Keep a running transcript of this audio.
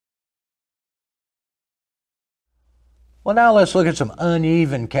Well, now let's look at some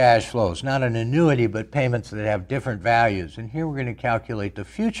uneven cash flows, not an annuity, but payments that have different values. And here we're going to calculate the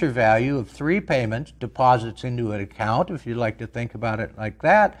future value of 3 payments, deposits into an account, if you'd like to think about it like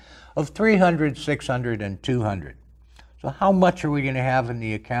that, of 300, 600, and 200. So how much are we going to have in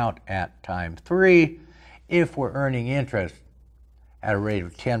the account at time 3 if we're earning interest at a rate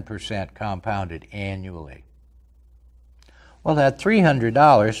of 10% compounded annually? Well, that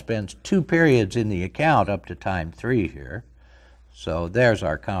 $300 spends 2 periods in the account up to time 3 here. So there's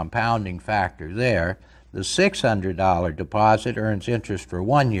our compounding factor there. The $600 deposit earns interest for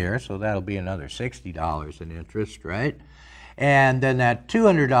 1 year, so that'll be another $60 in interest, right? And then that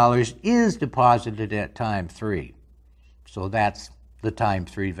 $200 is deposited at time 3. So that's the time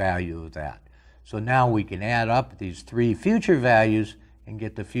 3 value of that. So now we can add up these 3 future values and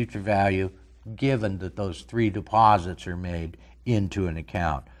get the future value given that those 3 deposits are made into an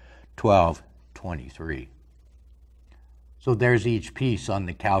account, 1223. So there's each piece on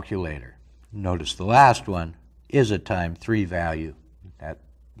the calculator. Notice the last one is a time 3 value, that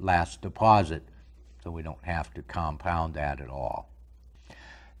last deposit, so we don't have to compound that at all.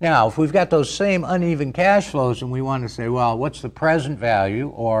 Now, if we've got those same uneven cash flows and we want to say, well, what's the present value,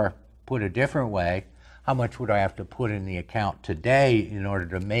 or put a different way, how much would I have to put in the account today in order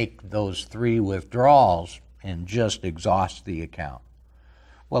to make those 3 withdrawals and just exhaust the account?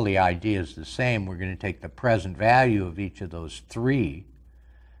 Well, the idea is the same. We're going to take the present value of each of those 3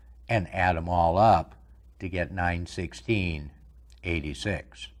 and add them all up to get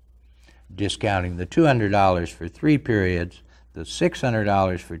 $916.86. Discounting the $200 for 3 periods, the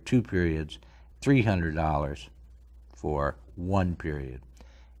 $600 for 2 periods, $300 for 1 period,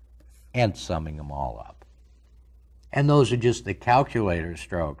 and summing them all up. And those are just the calculator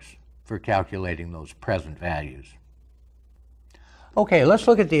strokes for calculating those present values. Okay, let's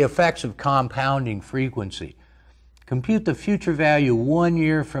look at the effects of compounding frequency. Compute the future value 1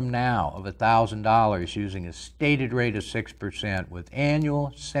 year from now of $1,000 using a stated rate of 6% with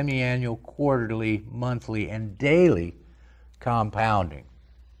annual, semi-annual, quarterly, monthly, and daily compounding.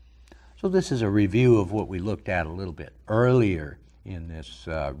 So this is a review of what we looked at a little bit earlier in this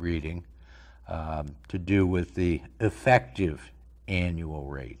reading to do with the effective annual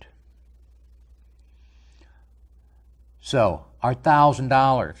rate. So our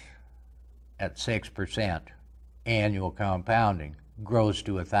 $1,000 at 6% annual compounding grows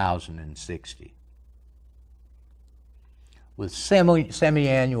to $1,060. With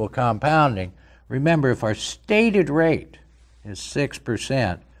semi-annual compounding, remember, if our stated rate is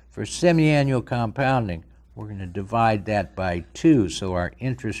 6%, for semi-annual compounding, we're going to divide that by 2, so our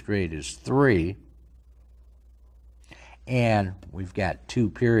interest rate is 3, and we've got 2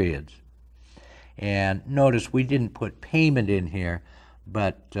 periods. And notice we didn't put payment in here,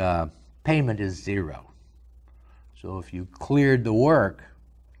 but payment is 0. So if you cleared the work,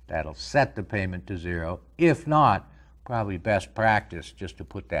 that'll set the payment to 0. If not, probably best practice just to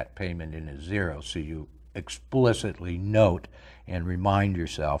put that payment in as 0 so you explicitly note and remind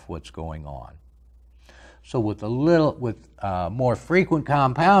yourself what's going on. So with more frequent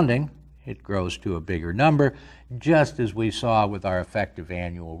compounding, it grows to a bigger number, just as we saw with our effective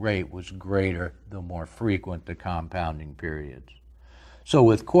annual rate was greater the more frequent the compounding periods. So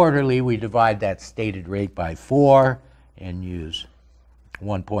with quarterly, we divide that stated rate by 4 and use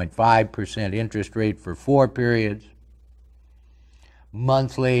 1.5% interest rate for 4 periods.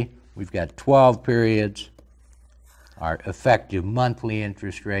 Monthly, we've got 12 periods. Our effective monthly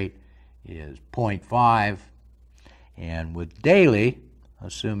interest rate is 0.5. And with daily,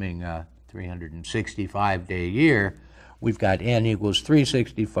 assuming a 365-day year, we've got n equals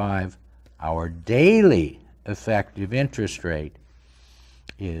 365. Our daily effective interest rate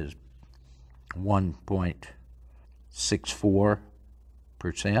is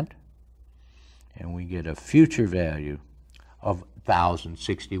 1.64%, and we get a future value of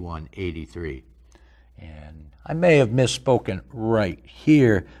 $1,061.83. And I may have misspoken right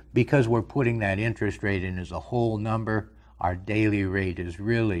here because we're putting that interest rate in as a whole number. Our daily rate is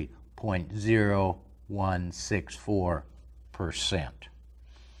really 0.0164%.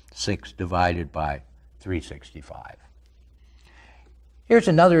 6 divided by 365. Here's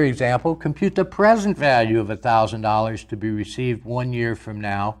another example. Compute the present value of $1,000 to be received 1 year from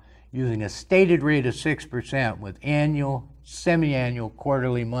now using a stated rate of 6% with annual, semi-annual,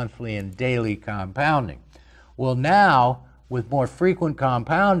 quarterly, monthly, and daily compounding. Well, now, with more frequent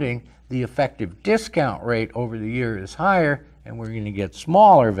compounding, the effective discount rate over the year is higher, and we're going to get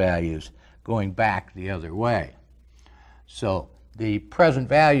smaller values going back the other way. So the present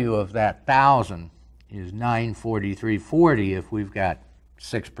value of that 1,000 is $943.40 if we've got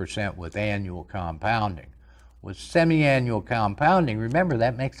 6% with annual compounding. with semi-annual compounding, remember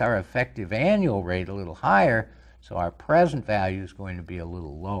that makes our effective annual rate a little higher, so our present value is going to be a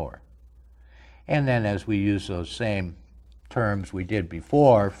little lower. And then as we use those same terms we did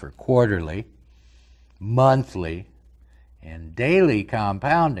before for quarterly, monthly, and daily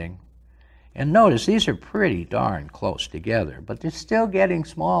compounding, and notice these are pretty darn close together, but they're still getting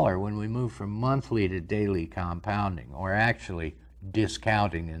smaller when we move from monthly to daily compounding, or actually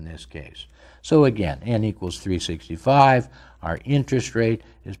discounting in this case. So again, n equals 365. Our interest rate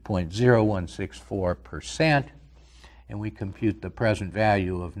is 0.0164%, and we compute the present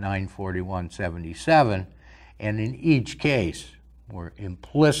value of 941.77. And in each case, we're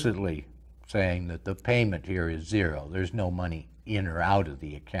implicitly saying that the payment here is zero. There's no money in or out of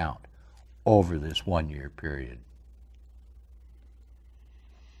the account over this 1-year period.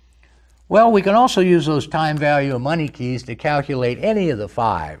 Well, we can also use those time value of money keys to calculate any of the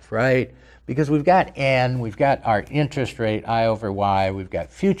 5, right? Because we've got n, we've got our interest rate, I over y, we've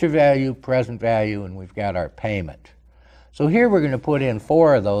got future value, present value, and we've got our payment. So here we're going to put in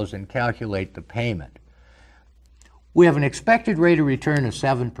 4 of those and calculate the payment. We have an expected rate of return of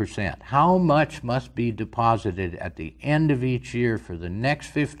 7%. How much must be deposited at the end of each year for the next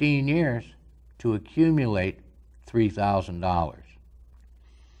 15 years to accumulate $3,000?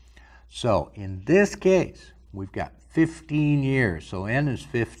 So in this case, we've got 15 years, so n is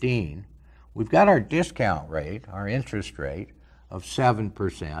 15. We've got our discount rate, our interest rate, of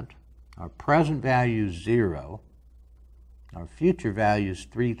 7%. Our present value is 0. Our future value is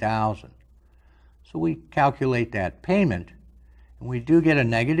 $3,000. So we calculate that payment, and we do get a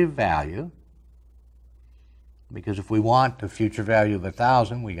negative value, because if we want the future value of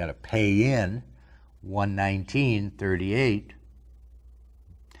 $1,000, we got to pay in $119.38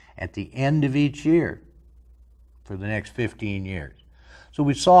 at the end of each year for the next 15 years. So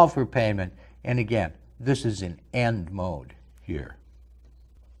we solve for payment, and again, this is in end mode here.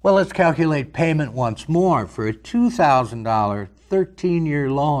 Well, let's calculate payment once more for a $2,000 13-year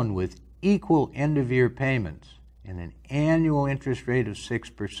loan with equal end-of-year payments and an annual interest rate of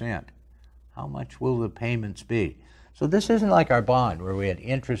 6%. How much will the payments be? So this isn't like our bond where we had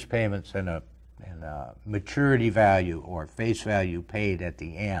interest payments and a maturity value or face value paid at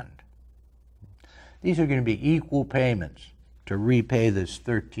the end. These are going to be equal payments to repay this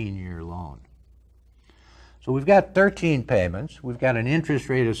 13-year loan. So we've got 13 payments. We've got an interest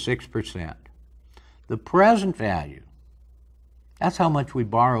rate of 6%. The present value, that's how much we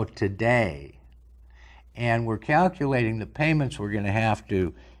borrow today. And we're calculating the payments we're going to have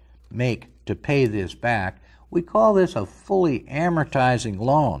to make to pay this back. We call this a fully amortizing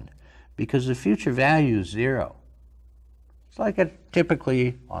loan because the future value is 0. It's like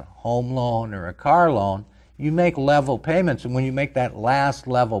typically on a home loan or a car loan, you make level payments, and when you make that last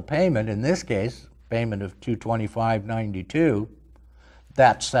level payment, in this case, payment of $225.92,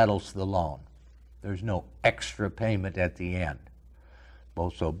 that settles the loan. There's no extra payment at the end.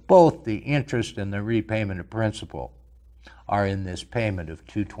 So both the interest and the repayment of principal are in this payment of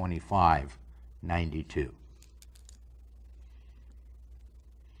 $225.92.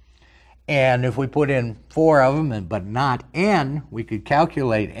 And if we put in 4 of them, but not n, we could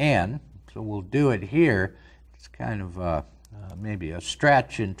calculate n. So we'll do it here. It's kind of maybe a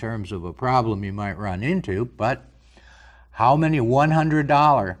stretch in terms of a problem you might run into, but how many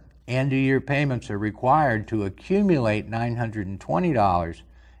 $100 end-of-year payments are required to accumulate $920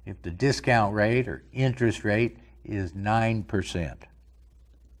 if the discount rate or interest rate is 9%?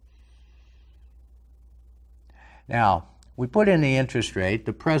 Now, we put in the interest rate,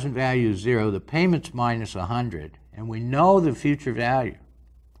 the present value is 0, the payment's minus 100, and we know the future value.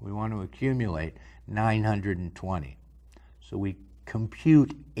 We want to accumulate 920. So we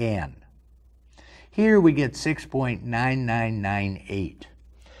compute n. Here we get 6.9998.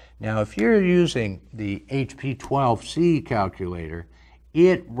 Now, if you're using the HP12C calculator,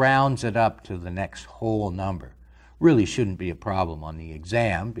 it rounds it up to the next whole number. Really shouldn't be a problem on the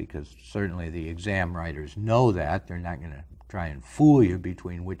exam, because certainly the exam writers know that. They're not going to try and fool you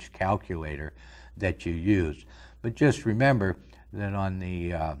between which calculator that you use. But just remember that on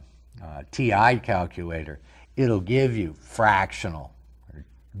the TI calculator, it'll give you fractional or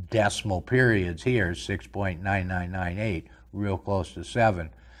decimal periods here, 6.9998, real close to 7.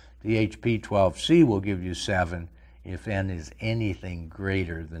 The HP12C will give you 7. If n is anything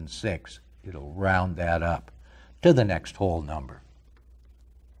greater than 6, it'll round that up to the next whole number.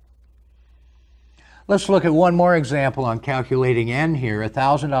 Let's look at one more example on calculating n here. A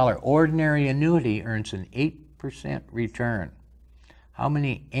 $1,000 ordinary annuity earns an 8% return. How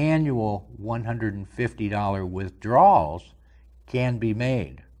many annual $150 withdrawals can be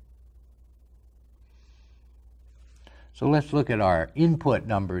made? So let's look at our input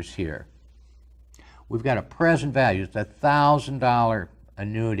numbers here. We've got a present value. It's a $1,000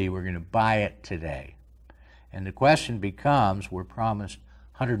 annuity. We're going to buy it today. And the question becomes, we're promised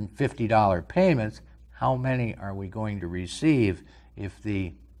 $150 payments. How many are we going to receive if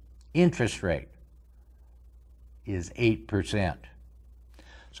the interest rate is 8%?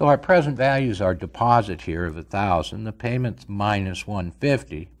 So our present value is our deposit here of $1,000. The payment's minus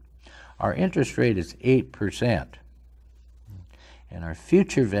 $150. Our interest rate is 8%. And our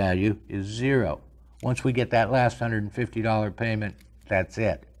future value is 0. Once we get that last $150 payment, that's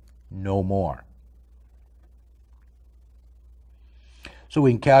it. No more. So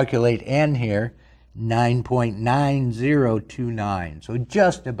we can calculate N here, 9.9029. So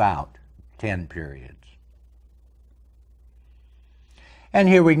just about 10 periods. And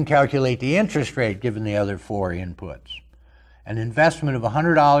here we can calculate the interest rate given the other 4 inputs. An investment of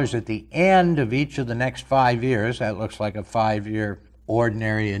 $100 at the end of each of the next 5 years, that looks like a 5-year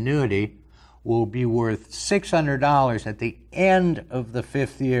ordinary annuity, will be worth $600 at the end of the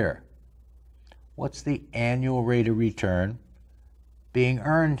 5th year. What's the annual rate of return being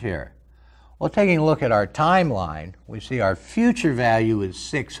earned here? Well, taking a look at our timeline, we see our future value is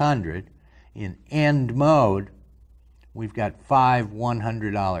 $600. In end mode, we've got 5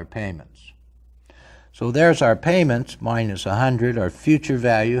 $100 payments. So there's our payments minus 100. Our future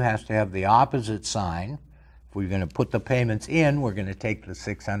value has to have the opposite sign. If we're going to put the payments in, we're going to take the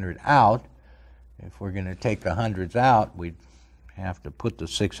 600 out. If we're going to take the hundreds out, we'd have to put the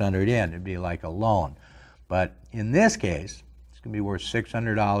 600 in. It'd be like a loan. But in this case, it's going to be worth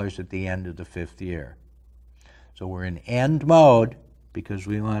 $600 at the end of the 5th year. So we're in end mode because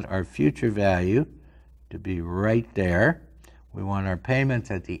we want our future value to be right there. We want our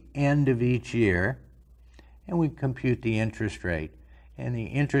payments at the end of each year, and we compute the interest rate. And the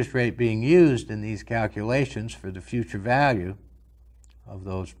interest rate being used in these calculations for the future value of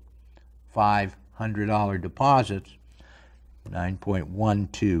those $500 deposits,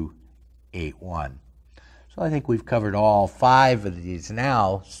 9.1281. So I think we've covered all 5 of these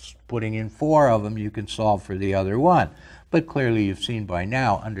now. Putting in 4 of them, you can solve for the other one. But clearly you've seen by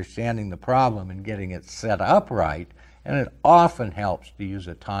now, understanding the problem and getting it set up right, and it often helps to use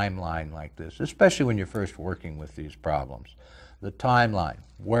a timeline like this, especially when you're first working with these problems. The timeline,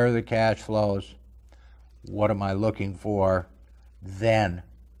 where are the cash flows, what am I looking for, then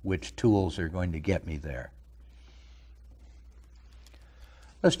which tools are going to get me there.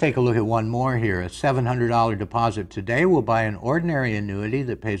 Let's take a look at one more here. A $700 deposit today will buy an ordinary annuity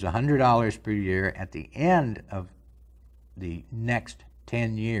that pays $100 per year at the end of the next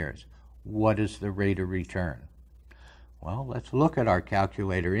 10 years. What is the rate of return? Well, let's look at our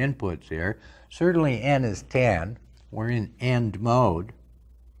calculator inputs here. Certainly N is 10. We're in end mode.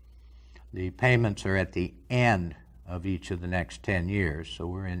 The payments are at the end of each of the next 10 years, so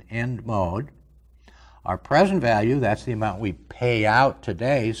we're in end mode. Our present value, that's the amount we pay out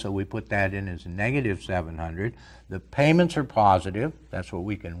today, so we put that in as negative 700. The payments are positive. That's what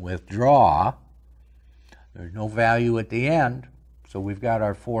we can withdraw. There's no value at the end, so we've got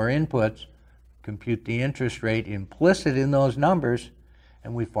our 4 inputs. Compute the interest rate implicit in those numbers,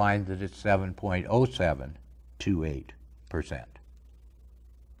 and we find that it's 7.0728%.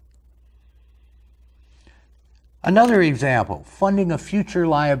 Another example, funding a future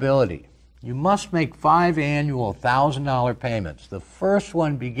liability. You must make 5 annual $1,000 payments, the first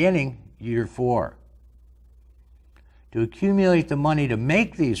one beginning year 4. To accumulate the money to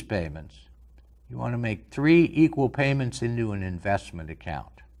make these payments, you want to make 3 equal payments into an investment account.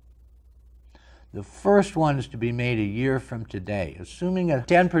 The first one is to be made a year from today. Assuming a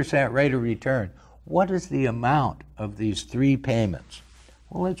 10% rate of return, what is the amount of these 3 payments?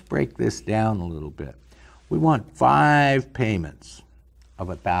 Well, let's break this down a little bit. We want 5 payments of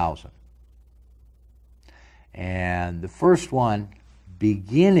 $1,000. And the first one,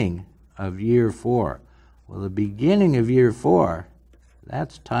 beginning of year 4. Well, the beginning of year 4,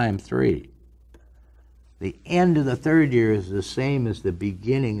 that's time 3. The end of the 3rd year is the same as the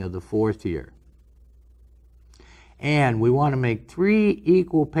beginning of the 4th year. And we want to make 3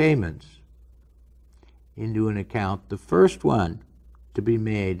 equal payments into an account. The first one to be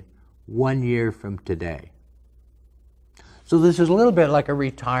made 1 year from today. So this is a little bit like a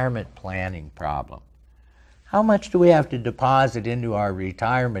retirement planning problem. How much do we have to deposit into our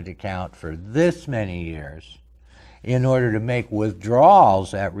retirement account for this many years in order to make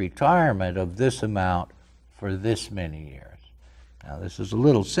withdrawals at retirement of this amount for this many years? Now, this is a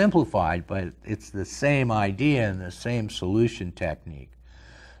little simplified, but it's the same idea and the same solution technique.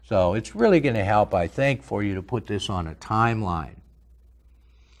 So it's really going to help, I think, for you to put this on a timeline.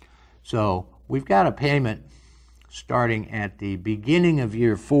 So we've got a payment starting at the beginning of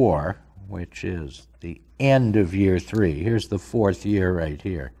year 4, which is the end of year 3. Here's the 4th year right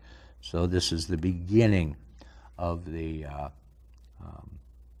here. So this is the beginning of the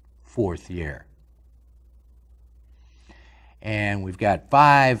 4th year. And we've got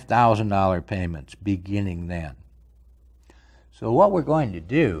 $5,000 payments beginning then. So what we're going to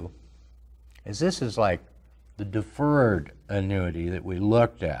do is, this is like the deferred annuity that we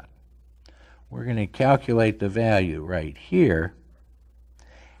looked at. We're going to calculate the value right here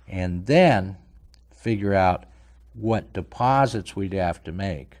and then figure out what deposits we'd have to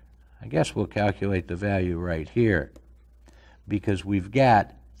make. I guess we'll calculate the value right here because we've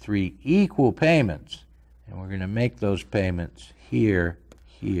got 3 equal payments, and we're going to make those payments here,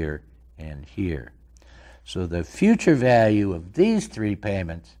 here, and here. So the future value of these 3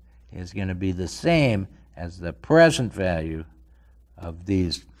 payments is going to be the same as the present value of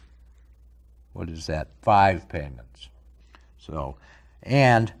these, 5 payments. So,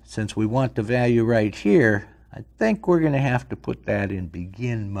 and since we want the value right here, I think we're going to have to put that in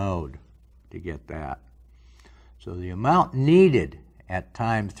begin mode to get that. So the amount needed at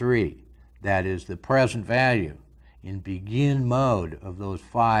time 3, that is the present value in begin mode of those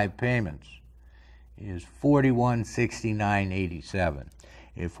 5 payments, is $4169.87.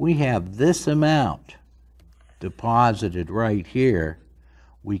 If we have this amount deposited right here,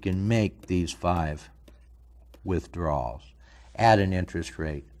 we can make these 5 withdrawals at an interest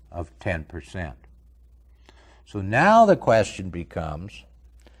rate of 10%. So now the question becomes,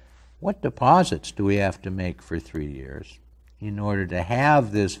 what deposits do we have to make for 3 years in order to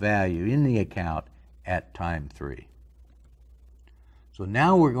have this value in the account at time 3? So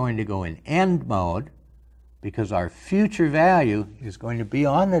now we're going to go in end mode because our future value is going to be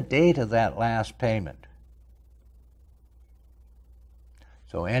on the date of that last payment.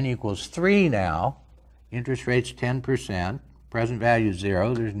 So n equals 3 now, interest rate's 10%, present value is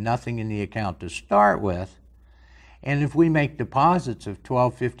 0, there's nothing in the account to start with, and if we make deposits of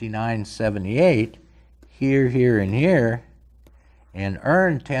 $1259.78 here, here, and here, and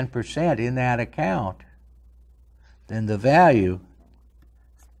earn 10% in that account, then the value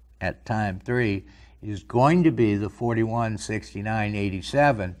at time 3 is going to be the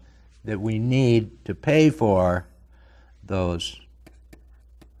 $4169.87 that we need to pay for those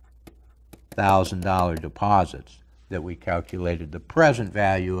 $1,000 deposits that we calculated the present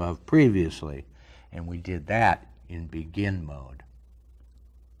value of previously, and we did that in begin mode.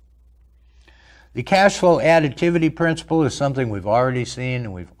 The cash flow additivity principle is something we've already seen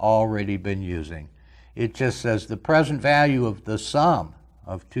and we've already been using. It just says the present value of the sum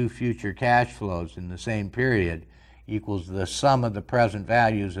of 2 future cash flows in the same period equals the sum of the present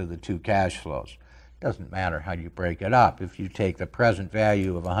values of the 2 cash flows. Doesn't matter how you break it up. If you take the present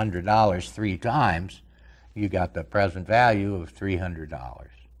value of $100 3 times, you got the present value of $300.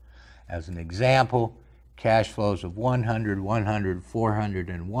 As an example, cash flows of 100, 100, 400,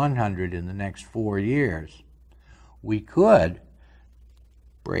 and 100 in the next 4 years. We could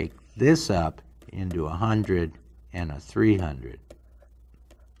break this up into 100 and a 300.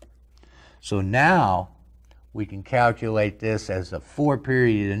 So now we can calculate this as a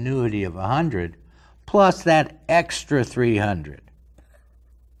 4-period annuity of 100 plus that extra 300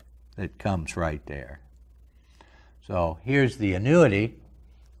 that comes right there. So here's the annuity,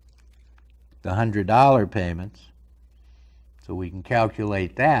 the $100 payments. So we can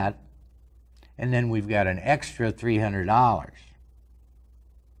calculate that, and then we've got an extra $300.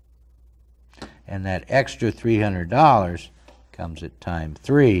 And that extra $300 comes at time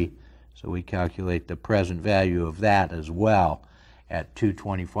 3, so we calculate the present value of that as well at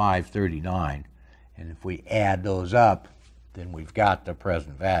 $225.39. And if we add those up, then we've got the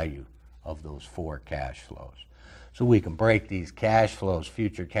present value of those 4 cash flows. So we can break these cash flows,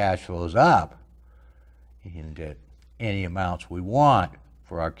 future cash flows, up into any amounts we want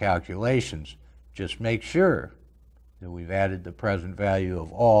for our calculations. Just make sure that we've added the present value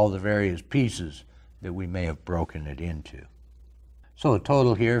of all the various pieces that we may have broken it into. So a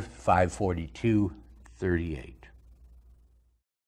total here, $542.38.